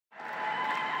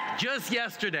Just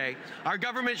yesterday, our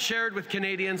government shared with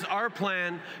Canadians our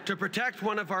plan to protect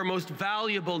one of our most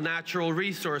valuable natural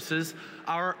resources,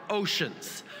 our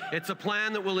oceans. It's a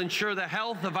plan that will ensure the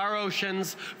health of our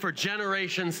oceans for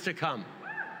generations to come.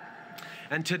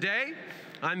 And today,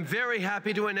 I'm very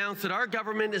happy to announce that our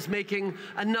government is making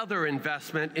another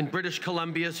investment in British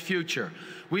Columbia's future.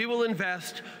 We will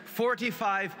invest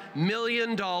 $45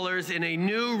 million in a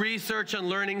new research and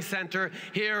learning center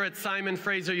here at Simon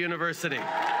Fraser University.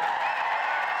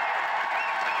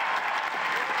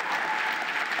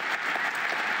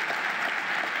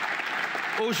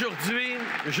 Aujourd'hui,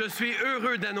 je suis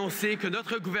heureux d'annoncer que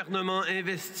notre gouvernement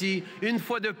investit une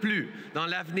fois de plus dans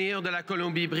l'avenir de la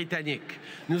Colombie-Britannique.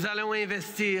 Nous allons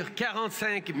investir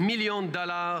 45 millions de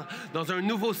dollars dans un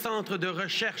nouveau centre de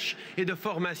recherche et de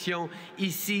formation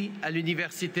ici à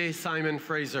l'Université Simon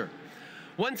Fraser.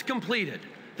 Once completed,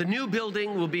 the new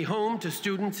building will be home to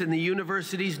students in the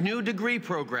university's new degree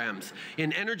programs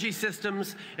in energy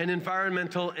systems and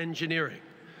environmental engineering.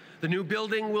 The new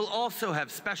building will also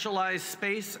have specialized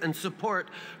space and support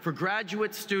for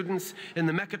graduate students in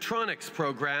the mechatronics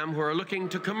program who are looking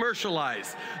to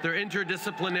commercialize their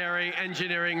interdisciplinary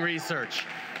engineering research.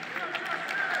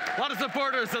 A lot of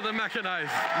supporters of the mechatronics.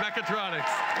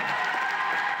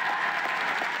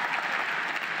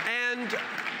 And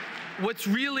what's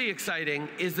really exciting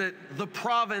is that the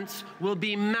province will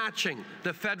be matching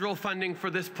the federal funding for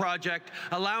this project,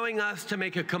 allowing us to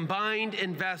make a combined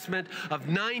investment of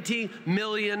 $90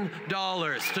 million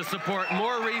to support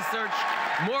more research,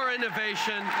 more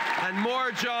innovation, and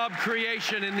more job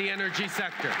creation in the energy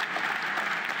sector.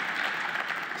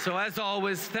 So as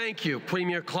always, thank you,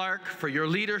 Premier Clark, for your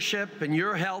leadership and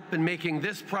your help in making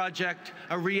this project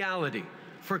a reality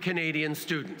for Canadian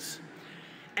students.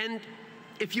 And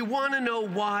if you want to know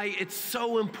why it's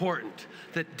so important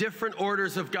that different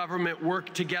orders of government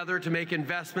work together to make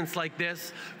investments like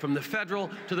this, from the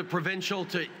federal to the provincial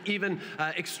to even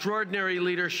extraordinary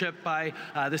leadership by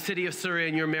the City of Surrey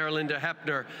and your Mayor Linda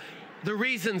Hepner, the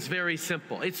reason's very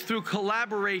simple. It's through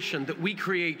collaboration that we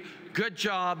create good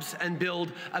jobs and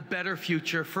build a better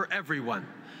future for everyone.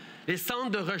 Les centres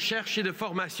de recherche et de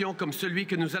formation comme celui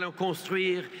que nous allons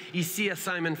construire ici à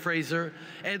Simon Fraser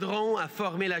aideront à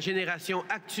former la génération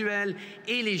actuelle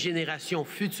et les générations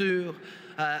futures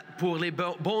pour les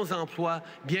bons emplois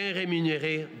bien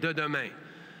rémunérés de demain.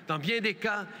 Dans bien des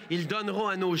cas, ils donneront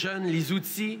à nos jeunes les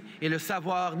outils et le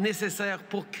savoir nécessaires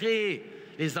pour créer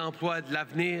les emplois de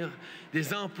l'avenir,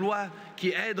 des emplois qui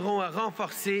aideront à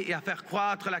renforcer et à faire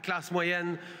croître la classe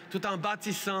moyenne tout en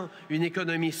bâtissant une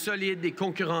économie solide et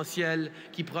concurrentielle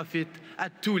qui profite à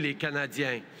tous les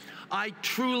Canadiens. I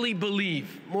truly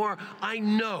believe, I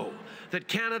know that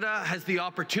Canada has the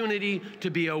opportunity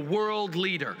to be a world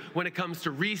leader when it comes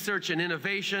to research and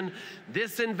innovation.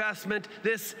 This investment,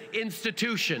 this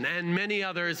institution, and many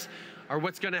others are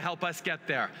what's going to help us get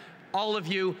there. All of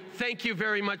you, thank you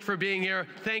very much for being here.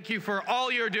 Thank you for all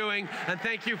you're doing, and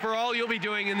thank you for all you'll be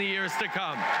doing in the years to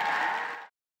come.